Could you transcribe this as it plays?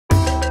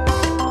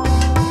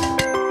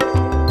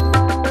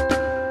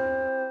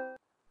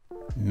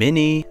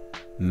Minnie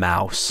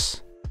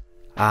Mouse.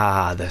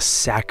 Ah, the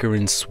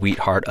saccharine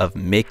sweetheart of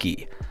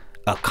Mickey,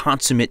 a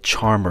consummate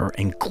charmer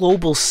and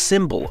global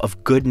symbol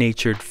of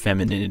good-natured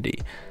femininity.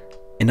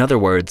 In other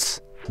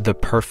words, the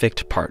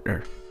perfect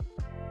partner.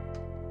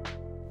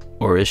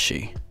 Or is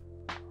she?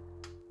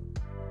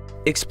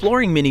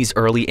 Exploring Minnie's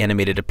early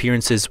animated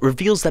appearances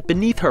reveals that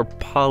beneath her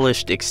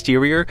polished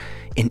exterior,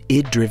 an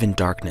id-driven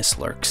darkness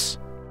lurks.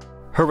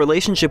 Her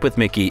relationship with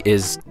Mickey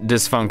is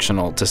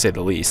dysfunctional, to say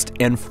the least,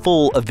 and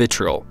full of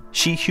vitriol.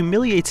 She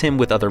humiliates him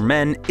with other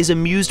men, is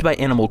amused by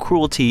animal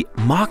cruelty,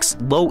 mocks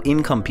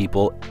low-income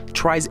people,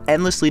 tries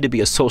endlessly to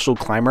be a social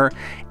climber,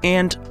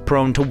 and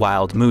prone to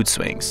wild mood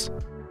swings.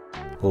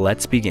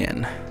 Let's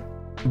begin.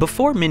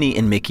 Before Minnie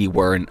and Mickey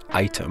were an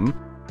item,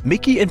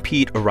 Mickey and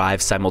Pete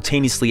arrive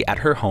simultaneously at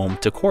her home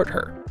to court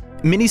her.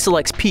 Minnie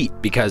selects Pete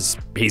because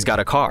he's got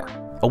a car,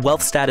 a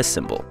wealth status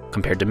symbol,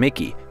 compared to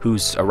Mickey,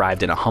 who's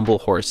arrived in a humble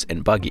horse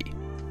and buggy.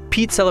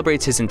 Pete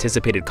celebrates his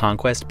anticipated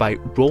conquest by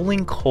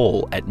rolling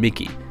coal at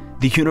Mickey,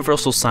 the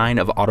universal sign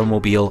of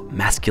automobile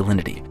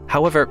masculinity.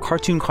 However,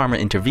 cartoon karma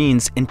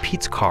intervenes and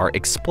Pete's car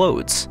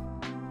explodes.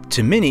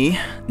 To Minnie,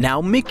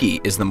 now Mickey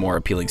is the more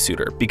appealing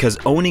suitor because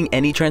owning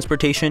any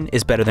transportation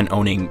is better than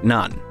owning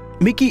none.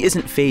 Mickey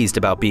isn't fazed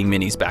about being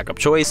Minnie's backup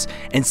choice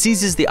and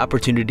seizes the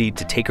opportunity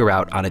to take her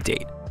out on a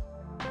date.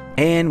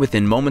 And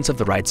within moments of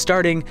the ride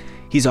starting,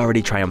 he's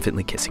already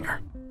triumphantly kissing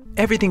her.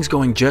 Everything's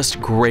going just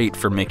great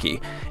for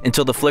Mickey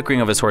until the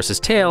flickering of his horse's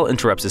tail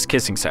interrupts his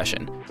kissing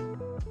session.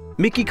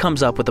 Mickey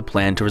comes up with a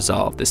plan to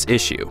resolve this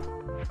issue.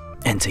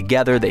 And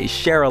together they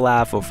share a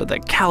laugh over the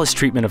callous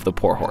treatment of the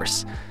poor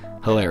horse.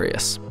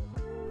 Hilarious.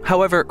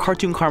 However,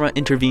 cartoon karma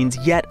intervenes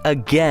yet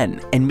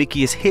again, and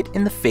Mickey is hit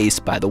in the face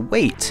by the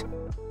weight.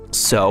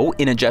 So,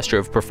 in a gesture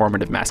of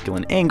performative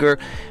masculine anger,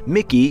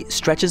 Mickey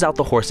stretches out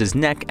the horse's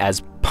neck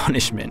as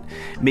punishment,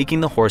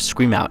 making the horse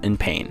scream out in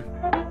pain.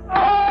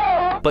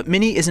 But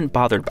Minnie isn't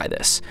bothered by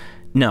this.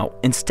 No,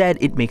 instead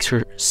it makes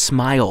her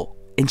smile,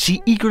 and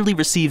she eagerly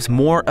receives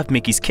more of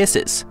Mickey's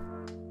kisses.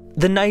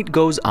 The night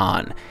goes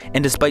on,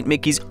 and despite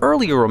Mickey's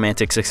earlier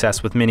romantic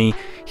success with Minnie,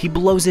 he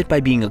blows it by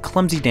being a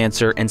clumsy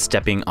dancer and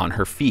stepping on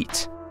her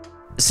feet.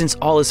 Since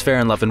all is fair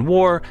in love and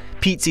war,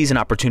 Pete sees an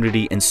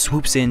opportunity and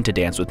swoops in to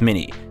dance with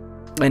Minnie.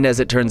 And as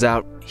it turns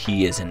out,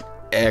 he is an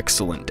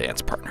excellent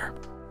dance partner.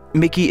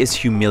 Mickey is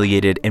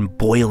humiliated and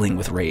boiling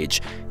with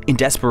rage. In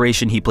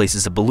desperation, he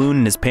places a balloon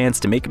in his pants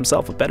to make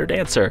himself a better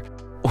dancer.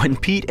 When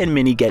Pete and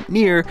Minnie get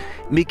near,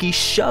 Mickey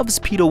shoves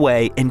Pete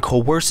away and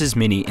coerces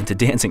Minnie into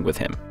dancing with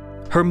him.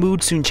 Her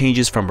mood soon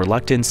changes from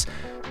reluctance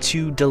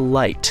to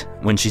delight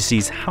when she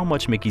sees how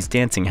much Mickey's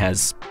dancing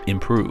has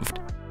improved.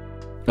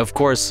 Of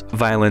course,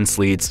 violence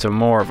leads to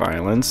more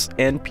violence,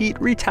 and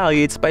Pete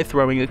retaliates by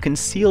throwing a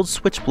concealed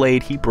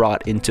switchblade he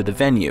brought into the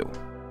venue.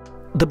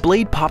 The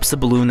blade pops the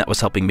balloon that was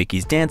helping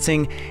Mickey's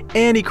dancing,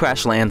 and he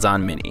crash lands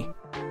on Minnie.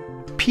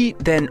 Pete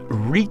then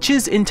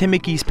reaches into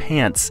Mickey's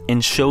pants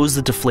and shows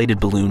the deflated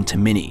balloon to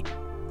Minnie,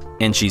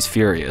 and she's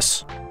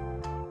furious.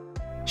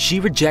 She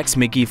rejects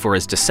Mickey for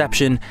his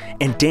deception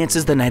and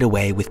dances the night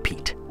away with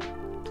Pete.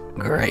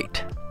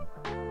 Great.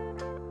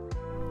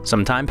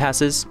 Some time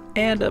passes,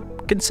 and a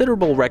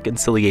considerable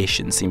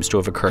reconciliation seems to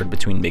have occurred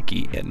between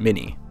Mickey and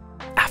Minnie.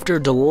 After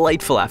a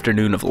delightful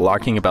afternoon of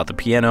larking about the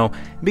piano,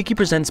 Mickey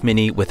presents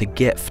Minnie with a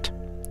gift.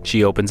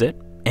 She opens it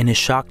and is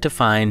shocked to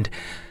find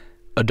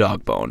a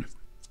dog bone,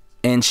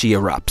 and she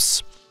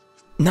erupts.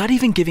 Not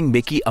even giving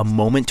Mickey a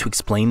moment to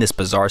explain this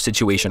bizarre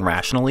situation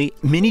rationally,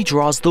 Minnie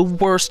draws the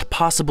worst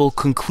possible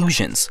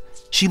conclusions.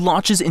 She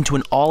launches into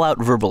an all-out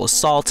verbal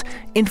assault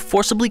and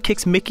forcibly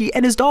kicks Mickey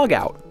and his dog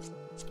out.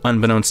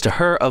 Unbeknownst to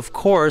her, of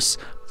course,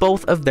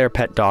 both of their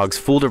pet dogs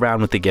fooled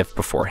around with the gift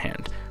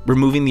beforehand,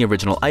 removing the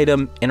original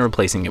item and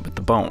replacing it with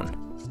the bone.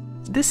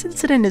 This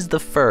incident is the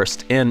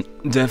first, and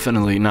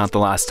definitely not the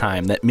last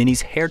time, that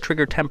Minnie's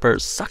hair-trigger temper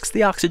sucks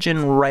the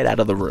oxygen right out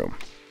of the room.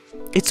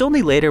 It's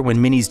only later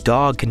when Minnie's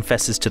dog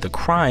confesses to the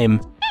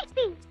crime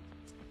You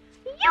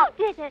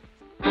did it!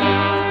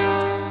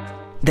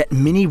 that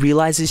Minnie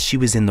realizes she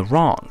was in the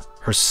wrong.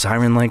 Her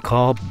siren-like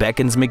call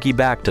beckons Mickey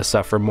back to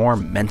suffer more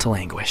mental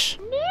anguish.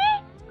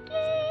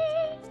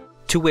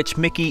 To which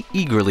Mickey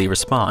eagerly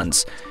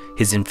responds,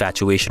 his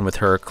infatuation with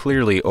her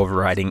clearly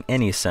overriding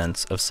any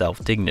sense of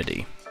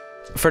self-dignity.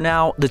 For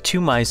now, the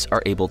two mice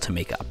are able to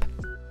make up.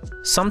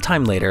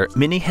 Sometime later,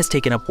 Minnie has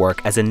taken up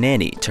work as a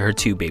nanny to her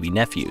two baby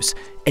nephews,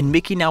 and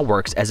Mickey now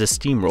works as a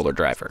steamroller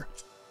driver.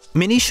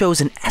 Minnie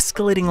shows an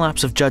escalating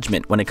lapse of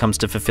judgment when it comes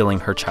to fulfilling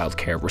her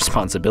childcare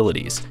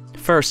responsibilities.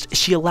 First,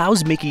 she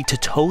allows Mickey to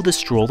tow the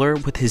stroller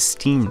with his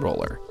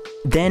steamroller.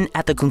 Then,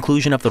 at the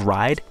conclusion of the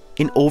ride,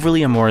 an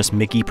overly amorous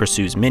Mickey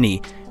pursues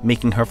Minnie,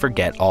 making her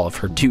forget all of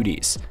her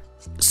duties.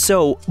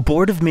 So,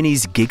 bored of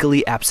Minnie's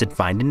giggly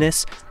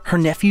absent-mindedness, her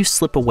nephews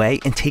slip away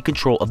and take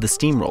control of the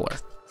steamroller.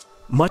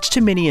 Much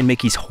to Minnie and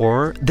Mickey's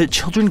horror, the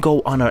children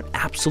go on an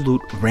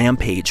absolute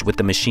rampage with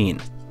the machine.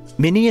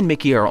 Minnie and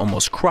Mickey are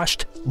almost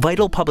crushed,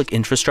 vital public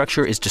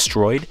infrastructure is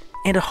destroyed,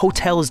 and a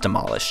hotel is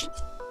demolished.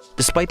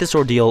 Despite this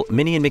ordeal,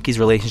 Minnie and Mickey's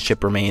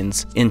relationship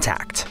remains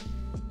intact.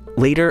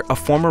 Later, a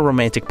former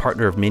romantic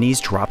partner of Minnie's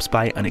drops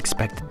by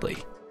unexpectedly.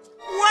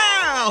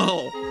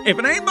 Well, if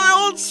it ain't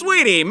my old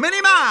sweetie,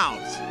 Minnie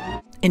Mouse!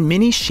 And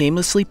Minnie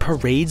shamelessly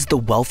parades the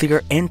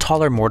wealthier and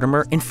taller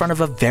Mortimer in front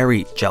of a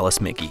very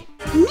jealous Mickey.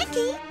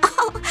 Mickey?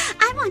 Oh,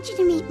 I want you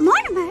to meet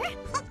Mortimer.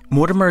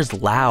 Mortimer is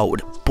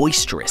loud,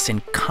 boisterous,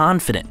 and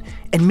confident,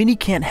 and Minnie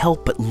can't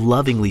help but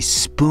lovingly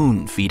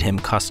spoon-feed him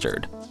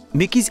custard.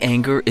 Mickey's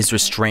anger is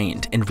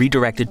restrained and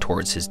redirected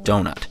towards his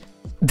donut.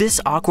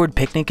 This awkward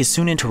picnic is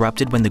soon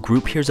interrupted when the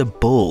group hears a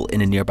bull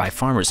in a nearby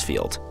farmer's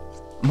field.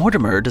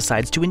 Mortimer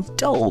decides to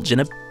indulge in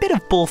a bit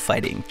of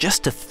bullfighting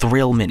just to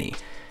thrill Minnie.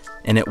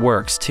 And it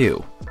works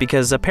too,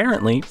 because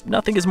apparently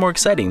nothing is more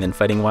exciting than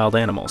fighting wild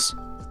animals.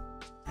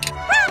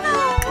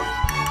 Bravo!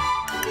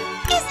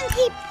 Isn't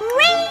he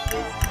brave?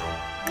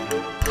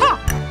 Ha!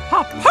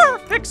 A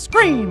perfect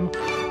scream!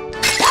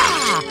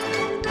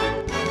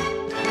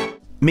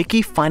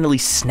 Mickey finally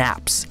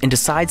snaps and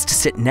decides to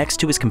sit next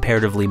to his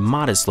comparatively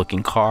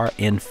modest-looking car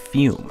and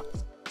fume.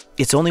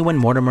 It's only when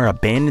Mortimer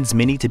abandons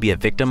Minnie to be a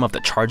victim of the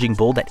charging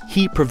bull that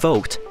he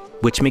provoked,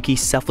 which Mickey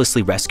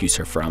selflessly rescues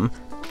her from,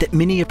 that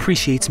Minnie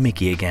appreciates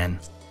Mickey again.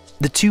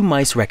 The two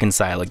mice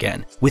reconcile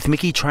again, with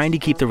Mickey trying to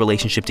keep the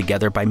relationship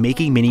together by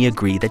making Minnie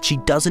agree that she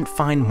doesn't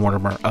find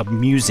Mortimer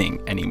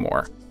amusing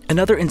anymore.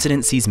 Another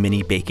incident sees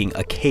Minnie baking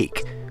a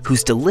cake,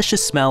 whose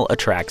delicious smell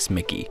attracts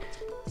Mickey.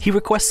 He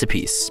requests a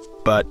piece,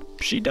 but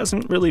she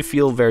doesn't really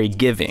feel very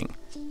giving,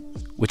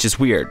 which is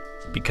weird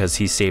because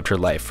he saved her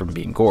life from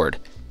being gored.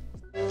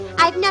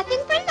 I've nothing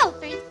for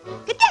loafers.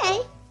 Good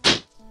day.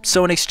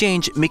 So in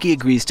exchange, Mickey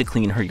agrees to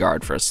clean her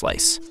yard for a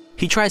slice.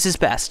 He tries his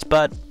best,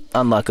 but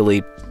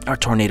unluckily, a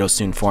tornado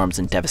soon forms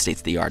and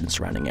devastates the yard and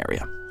surrounding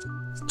area.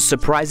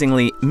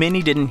 Surprisingly,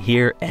 Minnie didn't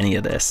hear any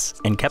of this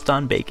and kept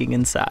on baking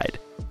inside.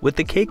 With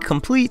the cake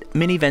complete,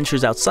 Minnie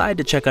ventures outside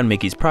to check on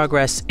Mickey's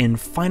progress and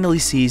finally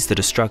sees the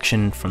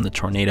destruction from the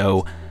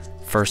tornado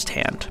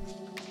firsthand.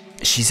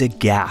 She's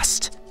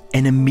aghast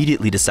and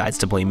immediately decides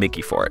to blame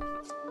Mickey for it.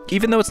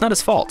 Even though it's not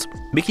his fault,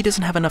 Mickey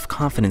doesn't have enough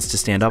confidence to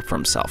stand up for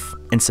himself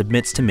and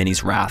submits to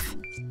Minnie's wrath.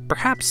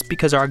 Perhaps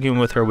because arguing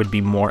with her would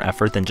be more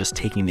effort than just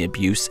taking the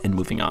abuse and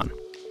moving on.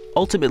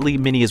 Ultimately,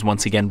 Minnie is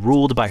once again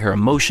ruled by her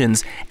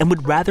emotions and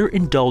would rather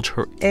indulge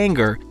her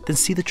anger than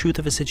see the truth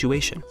of a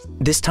situation.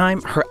 This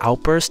time, her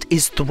outburst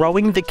is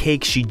throwing the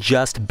cake she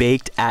just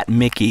baked at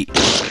Mickey.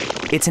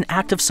 It's an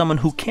act of someone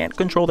who can't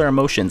control their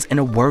emotions and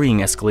a worrying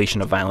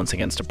escalation of violence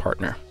against a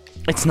partner.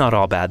 It's not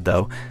all bad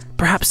though.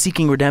 Perhaps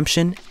seeking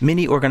redemption,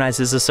 Minnie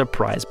organizes a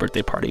surprise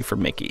birthday party for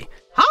Mickey.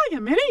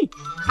 Hiya, Minnie!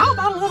 How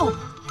about a little...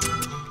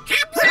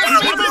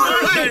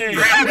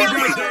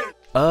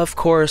 Of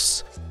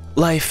course,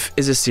 life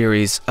is a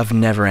series of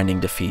never-ending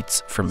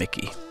defeats for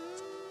Mickey.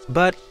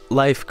 But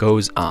life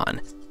goes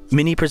on.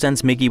 Minnie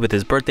presents Mickey with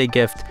his birthday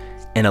gift,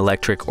 an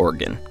electric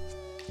organ.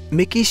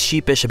 Mickey's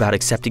sheepish about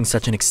accepting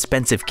such an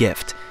expensive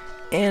gift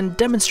and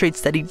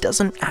demonstrates that he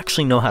doesn't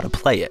actually know how to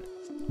play it.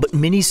 But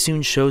Minnie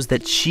soon shows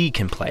that she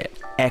can play it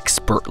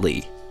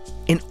expertly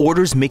and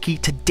orders Mickey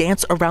to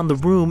dance around the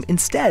room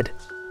instead.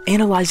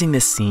 Analyzing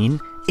this scene,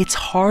 it's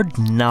hard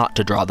not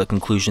to draw the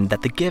conclusion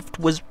that the gift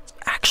was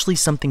actually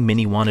something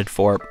Minnie wanted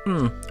for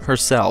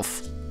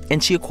herself.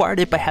 And she acquired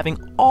it by having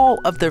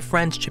all of their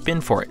friends chip in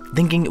for it,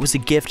 thinking it was a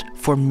gift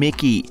for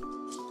Mickey.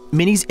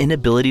 Minnie's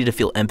inability to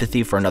feel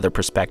empathy for another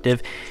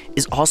perspective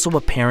is also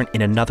apparent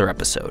in another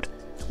episode.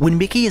 When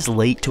Mickey is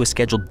late to a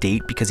scheduled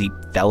date because he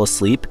fell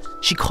asleep,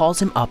 she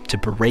calls him up to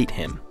berate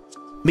him.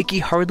 Mickey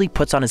hurriedly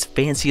puts on his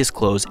fanciest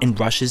clothes and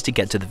rushes to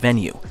get to the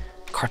venue.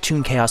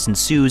 Cartoon chaos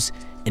ensues,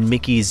 and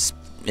Mickey's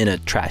in a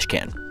trash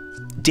can.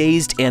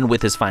 Dazed and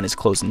with his finest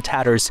clothes in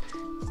tatters,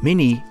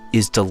 Minnie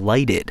is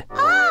delighted.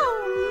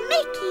 Oh,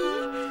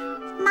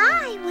 Mickey.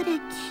 My, what a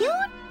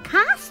cute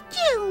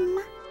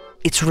costume.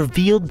 It's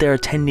revealed they're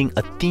attending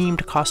a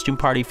themed costume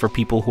party for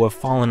people who have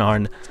fallen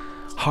on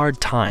hard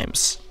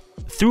times.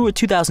 Through a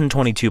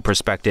 2022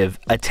 perspective,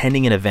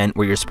 attending an event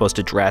where you're supposed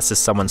to dress as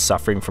someone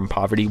suffering from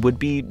poverty would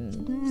be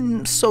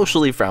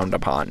socially frowned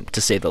upon,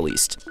 to say the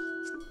least.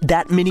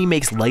 That Minnie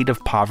makes light of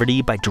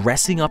poverty by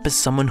dressing up as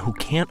someone who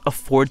can't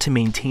afford to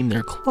maintain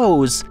their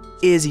clothes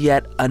is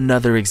yet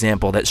another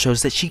example that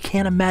shows that she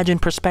can't imagine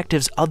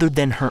perspectives other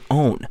than her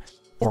own,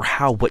 or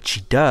how what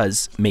she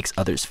does makes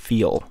others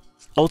feel.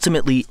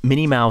 Ultimately,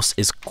 Minnie Mouse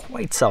is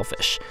quite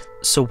selfish,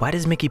 so why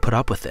does Mickey put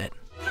up with it?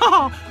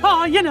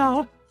 Oh, you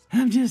know,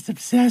 I'm just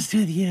obsessed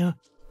with you.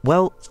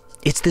 Well,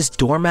 it's this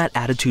doormat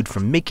attitude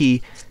from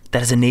Mickey that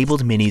has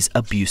enabled Minnie's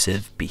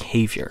abusive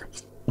behavior.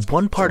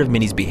 One part of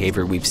Minnie's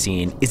behavior we've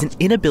seen is an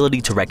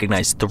inability to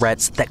recognize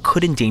threats that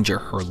could endanger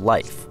her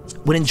life.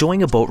 When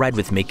enjoying a boat ride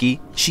with Mickey,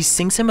 she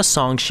sings him a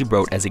song she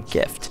wrote as a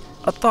gift.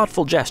 A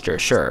thoughtful gesture,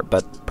 sure,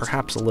 but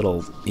perhaps a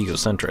little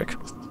egocentric.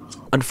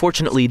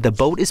 Unfortunately, the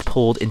boat is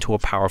pulled into a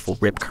powerful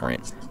rip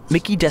current.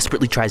 Mickey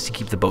desperately tries to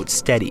keep the boat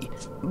steady,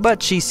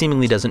 but she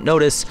seemingly doesn't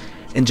notice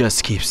and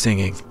just keeps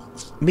singing.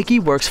 Mickey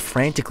works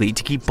frantically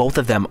to keep both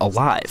of them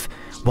alive,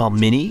 while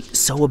Minnie,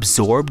 so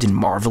absorbed in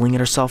marveling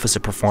at herself as a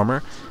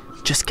performer,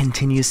 just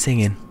continues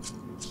singing.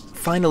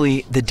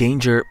 Finally, the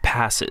danger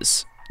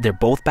passes. they're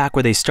both back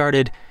where they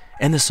started,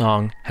 and the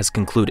song has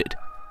concluded.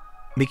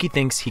 Mickey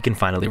thinks he can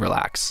finally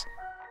relax.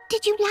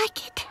 Did you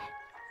like it?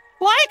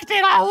 Liked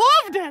it. I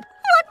loved it.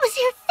 What was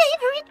your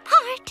favorite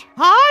part?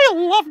 I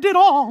loved it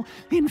all.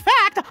 In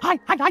fact,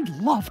 I'd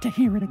love to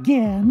hear it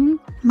again.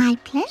 My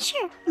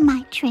pleasure,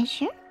 my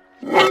treasure.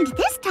 And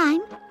this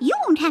time, you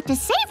won't have to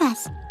save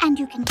us, and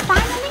you can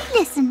finally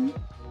listen.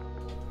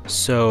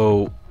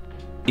 So,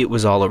 it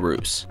was all a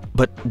ruse.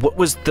 But what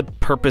was the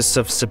purpose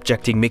of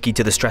subjecting Mickey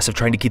to the stress of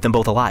trying to keep them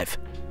both alive?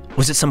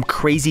 Was it some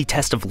crazy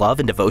test of love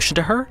and devotion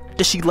to her?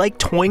 Does she like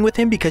toying with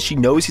him because she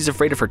knows he's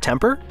afraid of her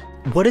temper?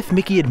 What if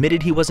Mickey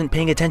admitted he wasn't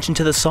paying attention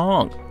to the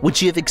song? Would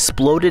she have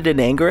exploded in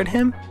anger at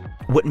him?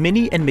 What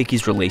Minnie and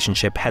Mickey's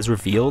relationship has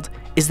revealed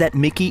is that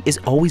Mickey is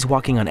always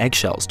walking on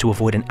eggshells to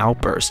avoid an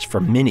outburst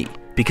from Minnie,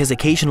 because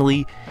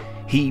occasionally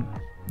he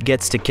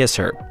gets to kiss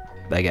her,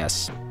 I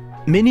guess.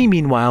 Minnie,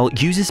 meanwhile,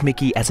 uses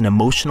Mickey as an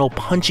emotional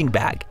punching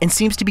bag and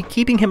seems to be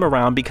keeping him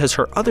around because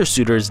her other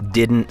suitors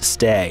didn't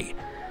stay.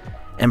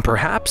 And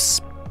perhaps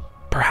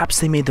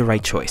they made the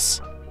right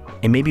choice.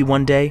 And maybe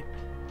one day,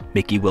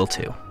 Mickey will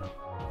too.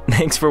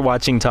 Thanks for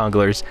watching,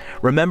 Tonglers.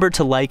 Remember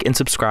to like and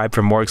subscribe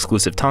for more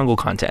exclusive Tongal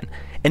content.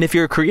 And if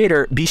you're a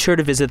creator, be sure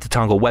to visit the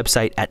Tongal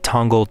website at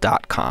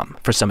tongal.com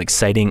for some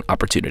exciting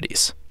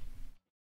opportunities.